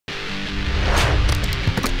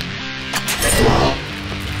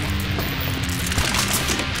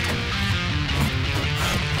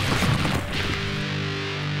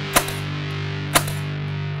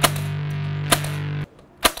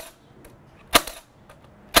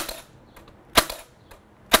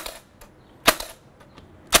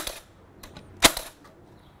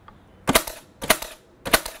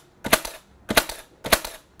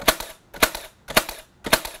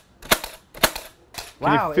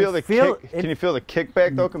Wow, Can you feel the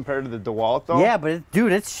kickback though compared to the DeWalt though? Yeah, but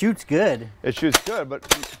dude, it shoots good. It shoots good, but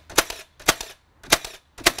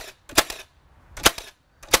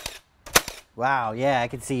Wow, yeah, I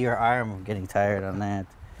can see your arm getting tired on that.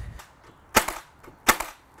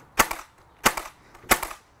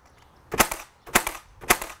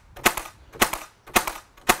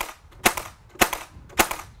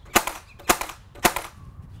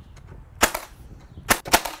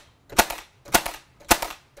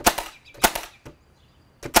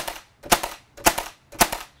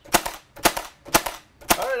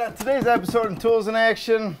 On today's episode of Tools in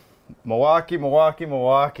Action, Milwaukee.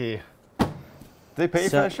 Did they pay you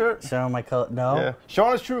for that shirt? Show my color. No. Yeah.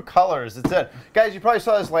 Showing us true colors. That's it. Guys, you probably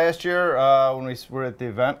saw this last year when we were at the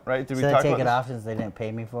event, right? Did we Should talk I take about it this? off since they didn't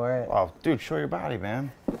pay me for it? Wow, dude, show your body,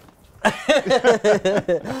 man. I'd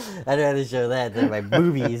rather show that than my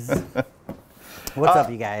boobies. What's up,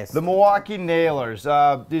 you guys? The Milwaukee Nailers.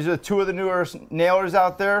 These are two of the newer nailers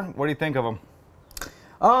out there. What do you think of them?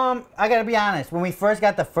 I gotta be honest. When we first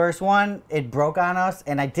got the first one, it broke on us,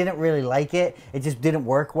 and I didn't really like it. It just didn't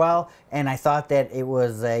work well, and I thought that it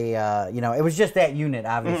was a, it was just that unit,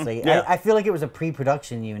 obviously. Yeah. I feel like it was a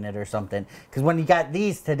pre-production unit or something, because when you got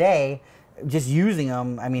these today, just using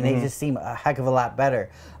them, I mean, they just seem a heck of a lot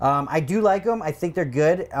better. I do like them. I think they're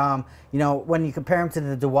good. When you compare them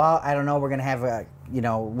to the DeWalt, I don't know. We're gonna have a,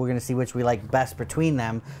 we're gonna see which we like best between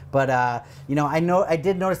them. But I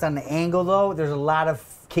did notice on the angle though, there's a lot of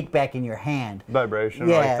kickback in your hand. Vibration.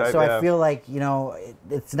 Yeah. Like that, So yeah. I feel like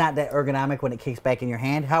it's not that ergonomic when it kicks back in your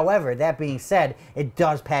hand. However, that being said, it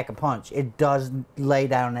does pack a punch. It does lay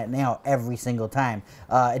down that nail every single time.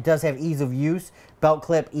 It does have ease of use. Belt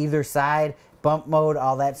clip either side, bump mode,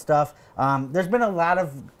 all that stuff. There's been a lot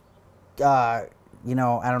of, I don't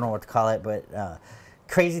know what to call it, but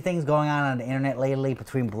crazy things going on the internet lately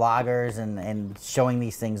between bloggers and showing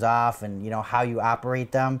these things off and, how you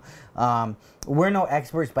operate them. We're no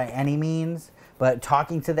experts by any means, but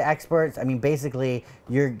talking to the experts, I mean, basically,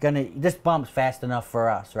 this bumps fast enough for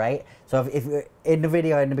us, right? So if in the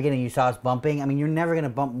video in the beginning you saw us bumping, I mean, you're never going to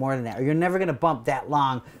bump more than that, or you're never going to bump that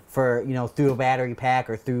long for, through a battery pack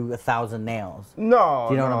or through 1,000 nails. No.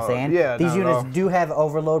 Do you know what I'm saying? Yeah. These units do have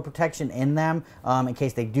overload protection in them in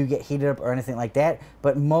case they do get heated up or anything like that.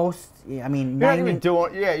 But most, I mean, you're not gonna be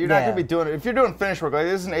doing. Yeah, you're not gonna be doing it. If you're doing finish work, like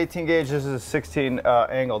this is an 18 gauge, this is a 16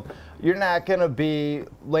 angled. You're not gonna be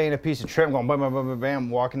laying a piece of trim going bam, bam, bam, bam, bam,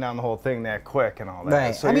 walking down the whole thing that quick and all that.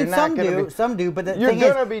 Right. So I mean, some do, but the thing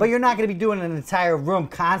is, but you're not gonna be doing an entire room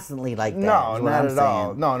constantly like that. No, not at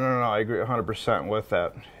all. No. I agree 100% with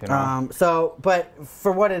that. But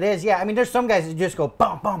for what it is, yeah. I mean, there's some guys that just go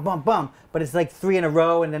bump, bump, bump, bump, but it's like 3 in a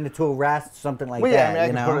row and then the 2 rest, something like that. Yeah,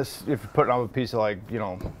 I mean, if you're putting on a piece of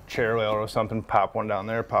chair rail or something, pop one down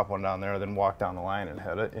there, then walk down the line and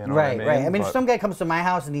hit it. You know right, what I mean? Right. I mean, if some guy comes to my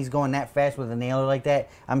house and he's going that fast with a nailer like that,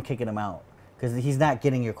 I'm kicking him out because he's not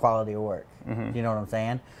getting your quality of work. You know what I'm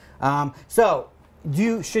saying?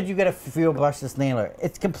 Should you get a fuel brushless nailer?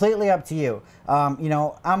 It's completely up to you.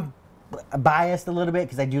 I'm biased a little bit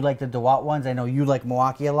because I do like the DeWalt ones. I know you like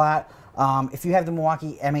Milwaukee a lot. If you have the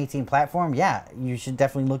Milwaukee M18 platform, yeah, you should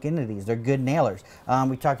definitely look into these. They're good nailers. Did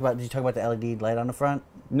you talk about the LED light on the front?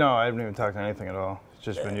 No, I haven't even talked anything at all. It's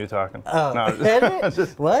just been you talking. Oh, no,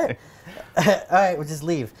 what? All right, we'll just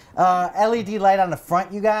leave. LED light on the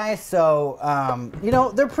front, you guys. So,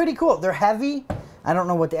 they're pretty cool. They're heavy. I don't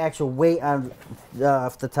know what the actual weight on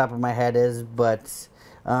off the top of my head is, but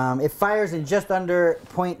it fires in just under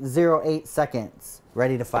 0.08 seconds.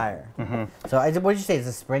 Ready to fire. So, what did you say? Is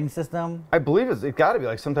it a spring system? I believe it's got to be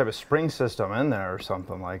like some type of spring system in there or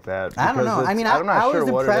something like that. I don't know. I mean, I was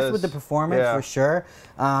impressed with the performance for sure.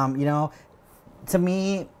 To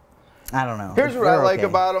me, I don't know. Here's what I like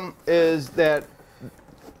about them is that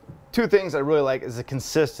two things I really like is the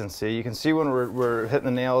consistency. You can see when we're hitting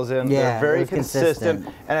the nails in. Yeah, they're very consistent.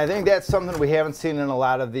 And I think that's something we haven't seen in a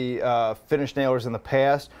lot of the finished nailers in the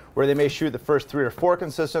past, where they may shoot the first 3 or 4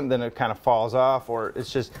 consistent, then it kind of falls off, or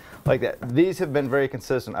it's just like that. These have been very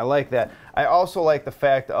consistent. I like that. I also like the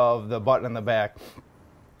fact of the button in the back.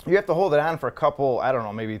 You have to hold it on for a couple, I don't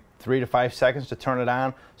know, maybe 3 to 5 seconds to turn it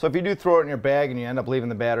on. So if you do throw it in your bag and you end up leaving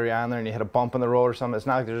the battery on there and you hit a bump in the road or something, it's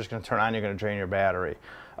not like they're just going to turn on, you're going to drain your battery.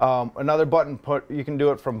 Another button, you can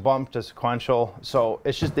do it from bump to sequential, so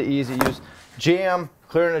it's just the easy use. Jam,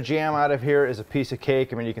 clearing a jam out of here is a piece of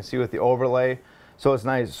cake. I mean, you can see with the overlay, so it's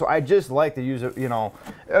nice. So I just like to use it,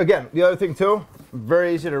 Again, the other thing too,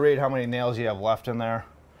 very easy to read how many nails you have left in there.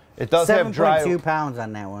 It does have dry. 7.2 pounds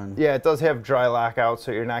on that one. Yeah, it does have dry lockout,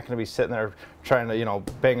 so you're not going to be sitting there trying to, you know,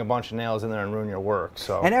 bang a bunch of nails in there and ruin your work.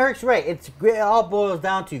 So. And Eric's right. It all boils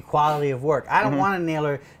down to quality of work. I don't want a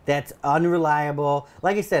nailer that's unreliable.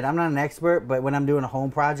 Like I said, I'm not an expert, but when I'm doing a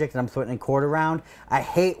home project and I'm putting a cord around, I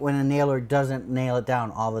hate when a nailer doesn't nail it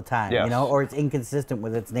down all the time, you know, or it's inconsistent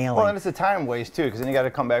with its nailing. Well, and it's a time waste too, because then you got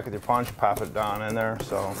to come back with your punch, pop it down in there.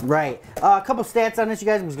 So. Right. A couple stats on this, you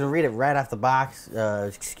guys. I'm just gonna read it right off the box.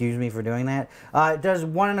 Excuse me for doing that. It does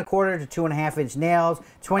 1 1/4 to 2.5 inch nails,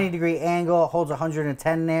 20-degree angle, holds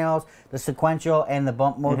 110 nails. The sequential and the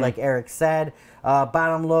bump mode, like Eric said.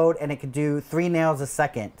 Bottom load, and it could do 3 nails a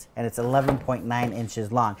second, and it's 11.9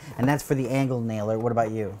 inches long, and that's for the angle nailer. What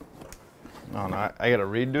about you? Oh no, I gotta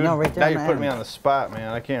read, dude. No, right there. Now you're putting me on the spot,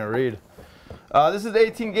 man. I can't read. This is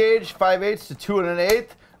 18 gauge, 5/8 to 2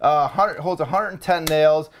 1/8. Holds 110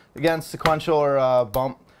 nails. Again, sequential or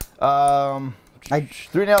bump.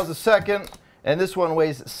 3 nails a second. And this one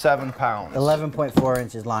weighs 7 pounds. 11.4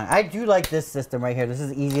 inches long. I do like this system right here. This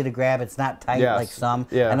is easy to grab. It's not tight like some.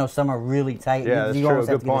 Yeah. I know some are really tight. Yeah, that's you true. almost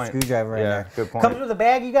have Good to get point. a screwdriver in there. Good point. Comes with a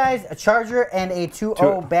bag, you guys, a charger, and a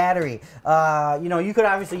 2.0 battery. You know, you could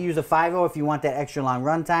obviously use a 5.0 if you want that extra long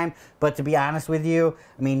run time. But to be honest with you,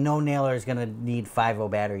 I mean, no nailer is going to need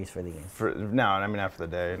 5.0 batteries for these. No, I mean, not for the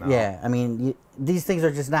day. No. Yeah, I mean, these things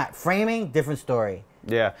are just not framing. Different story.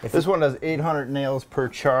 Yeah, this one does 800 nails per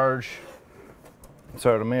charge.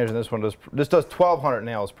 So I'd imagine this does 1,200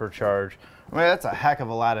 nails per charge. I mean, that's a heck of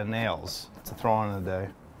a lot of nails to throw in a day.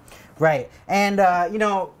 Right, and you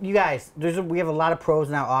know, you guys, we have a lot of pros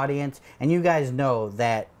in our audience, and you guys know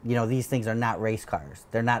that, you know, these things are not race cars.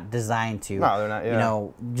 They're not designed to, no, they're not, you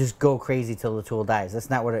know, just go crazy till the tool dies. That's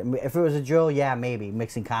not what it, if it was a drill, yeah, maybe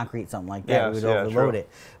mixing concrete, something like that, we would overload it.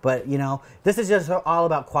 But you know, this is just all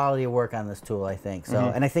about quality of work on this tool, I think. So,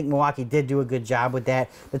 and I think Milwaukee did do a good job with that.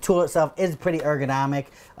 The tool itself is pretty ergonomic.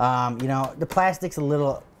 You know, the plastic's a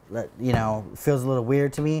little, you know, feels a little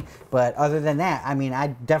weird to me, but other than that, I mean, I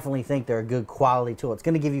definitely think they're a good quality tool. It's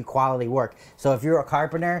going to give you quality work. So if you're a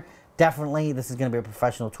carpenter, definitely this is going to be a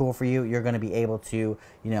professional tool for you. You're going to be able to,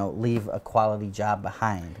 you know, leave a quality job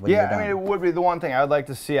behind when you're done. I mean, it would be the one thing I would like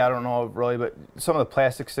to see. I don't know really, but some of the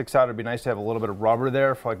plastic sticks out. It'd be nice to have a little bit of rubber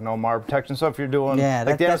there for like no mark protection. So if you're doing,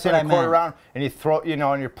 like they understand a cord around and you throw, you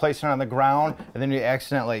know, and you're placing it on the ground, and then you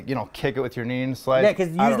accidentally, you know, kick it with your knee and slide. Yeah,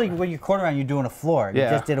 because usually when you're cord around, you're doing a floor. You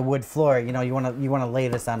just did a wood floor. You know, you want to lay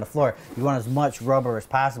this on the floor. You want as much rubber as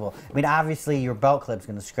possible. I mean, obviously your belt clip's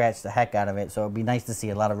going to scratch the heck out of it, so it'd be nice to see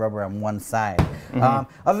a lot of rubber on one side.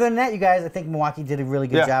 Other than that, you guys, I think Milwaukee did a really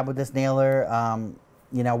good job with this nailer.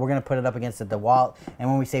 You know, we're going to put it up against the DeWalt, and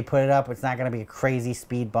when we say put it up, it's not going to be a crazy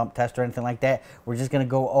speed bump test or anything like that. We're just going to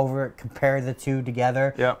go over, compare the two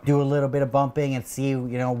together, do a little bit of bumping, and see,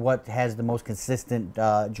 you know, what has the most consistent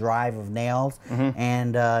drive of nails,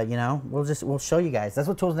 and you know, we'll show you guys. That's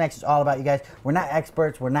what Tools and Action is all about, you guys. We're not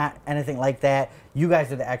experts. We're not anything like that. You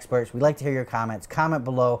guys are the experts. We'd like to hear your comments. Comment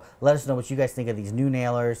below. Let us know what you guys think of these new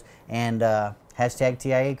nailers, and hashtag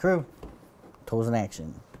TIA Crew. Tools in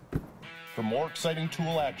Action. For more exciting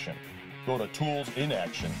tool action, go to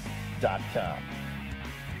toolsinaction.com.